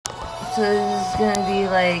So this is gonna be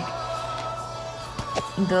like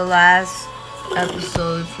the last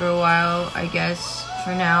episode for a while, I guess,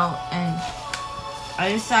 for now. And I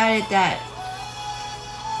decided that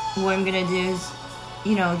what I'm gonna do is,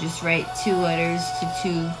 just write 2 letters to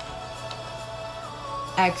 2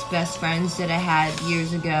 ex-best friends that I had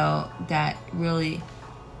years ago that really,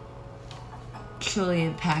 truly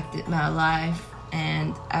impacted my life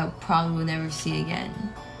and I probably will never see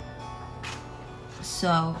again.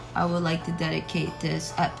 So I would like to dedicate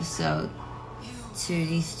this episode to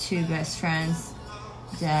these 2 best friends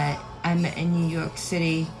that I met in New York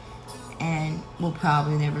City and will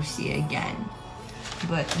probably never see again.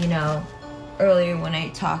 But earlier when I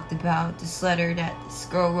talked about this letter that this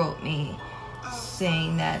girl wrote me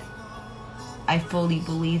saying that I fully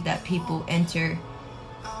believe that people enter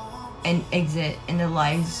and exit in the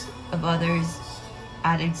lives of others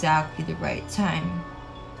at exactly the right time,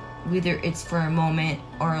 whether it's for a moment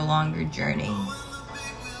or a longer journey.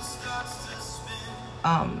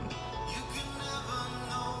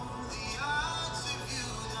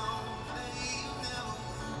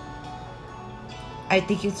 I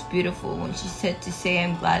think it's beautiful when she said to say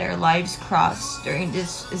I'm glad our lives crossed during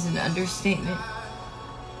this is an understatement.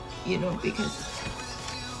 Because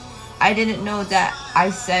I didn't know that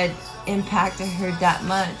I said impacted her that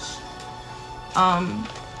much.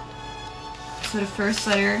 So the first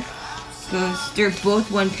letter goes, they're both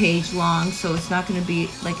 1 page long, so it's not going to be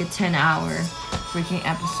like a 10-hour freaking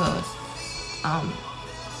episode.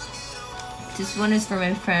 This one is for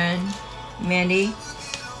my friend Mandy.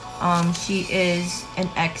 She is an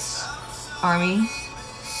ex-soldier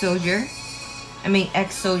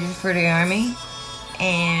for the Army,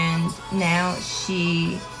 and now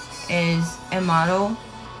she is a model,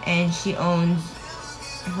 and she owns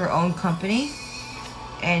her own company,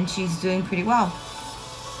 and she's doing pretty well.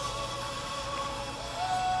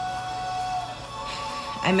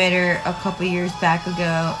 I met her a couple years back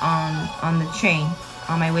ago on the train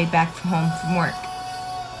on my way back home from work.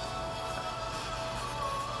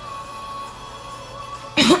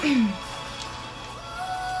 Oh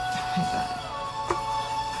my God.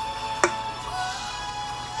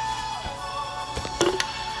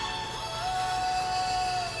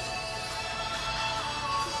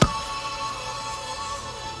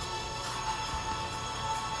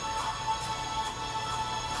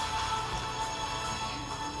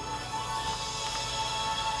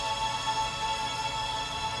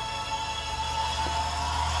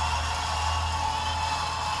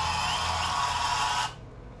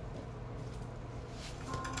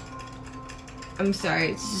 I'm sorry,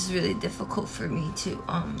 it's just really difficult for me to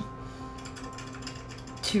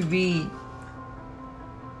read.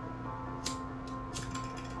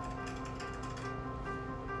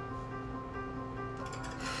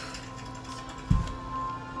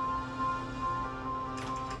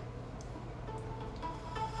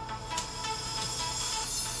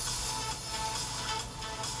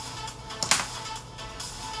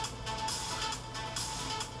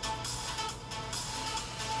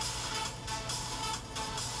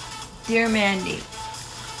 Dear Mandy,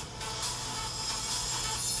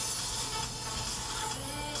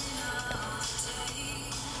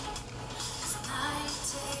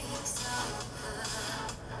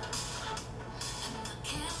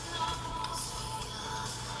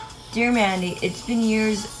 Dear Mandy, it's been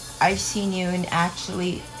years I've seen you and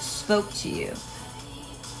actually spoke to you.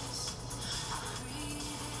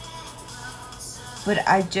 But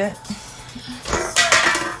I just...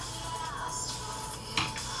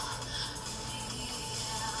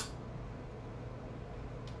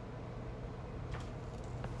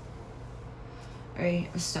 Alright,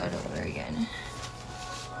 let's start over again.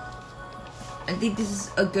 I think this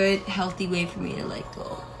is a good, healthy way for me to let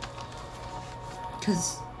go.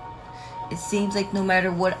 Because it seems like no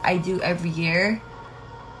matter what I do every year,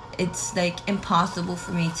 it's like impossible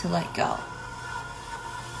for me to let go.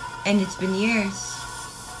 And it's been years.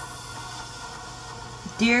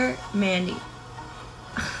 Dear Mandy,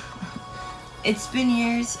 it's been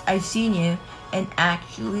years I've seen you and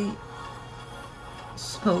actually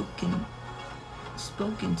spoken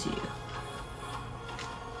to you.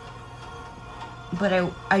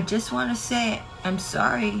 But I just want to say I'm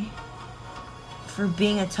sorry for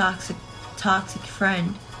being a toxic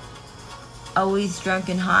friend, always drunk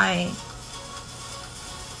and high,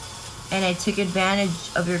 and I took advantage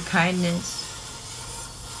of your kindness.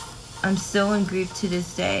 I'm still in grief to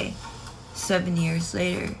this day, 7 years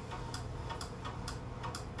later.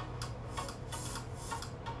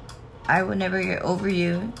 I will never get over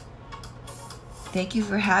you. Thank you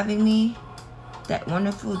for having me. That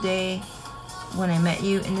wonderful day when I met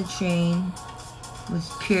you in the train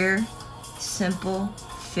was pure simple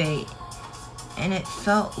fate. And it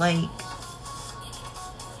felt like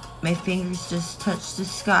my fingers just touched the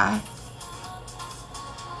sky.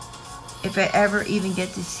 If I ever even get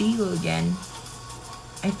to see you again,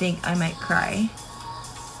 I think I might cry.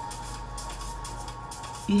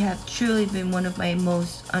 You have truly been one of my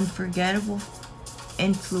most unforgettable,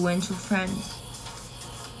 influential friends.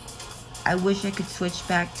 I wish I could switch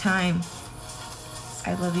back time.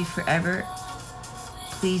 I love you forever.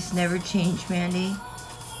 Please never change, Mandy.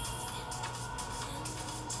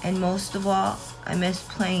 And most of all, I miss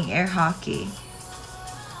playing air hockey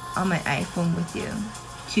on my iPhone with you.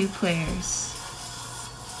 2 players.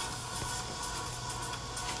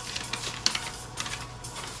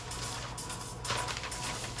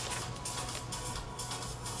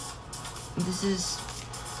 This is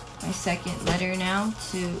my second letter now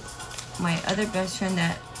to my other best friend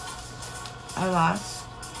that I lost.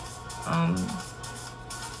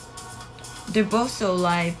 They're both still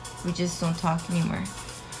alive. We just don't talk anymore.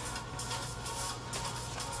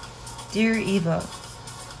 Dear Eva,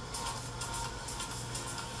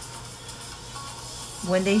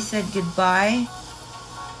 when they said goodbye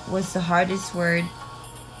was the hardest word.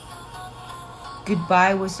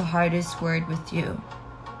 Goodbye was the hardest word with you.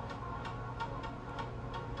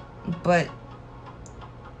 But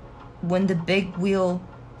when the big wheel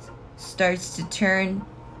starts to turn,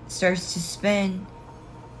 starts to spin,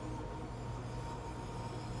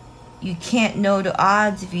 you can't know the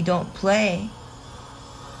odds if you don't play.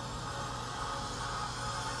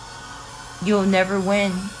 You'll never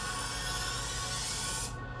win.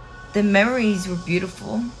 The memories were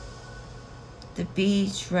beautiful. The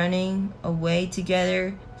beach, running away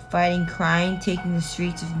together, fighting, crying, taking the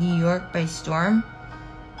streets of New York by storm.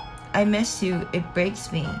 I miss you. It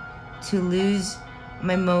breaks me to lose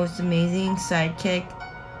my most amazing sidekick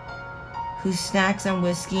who snacks on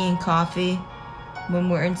whiskey and coffee when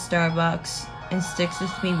we're in Starbucks and sticks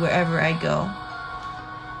with me wherever I go.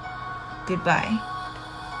 Goodbye.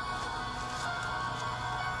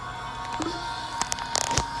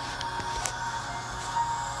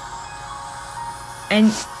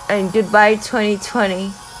 And goodbye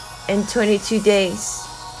 2020 in 22 days.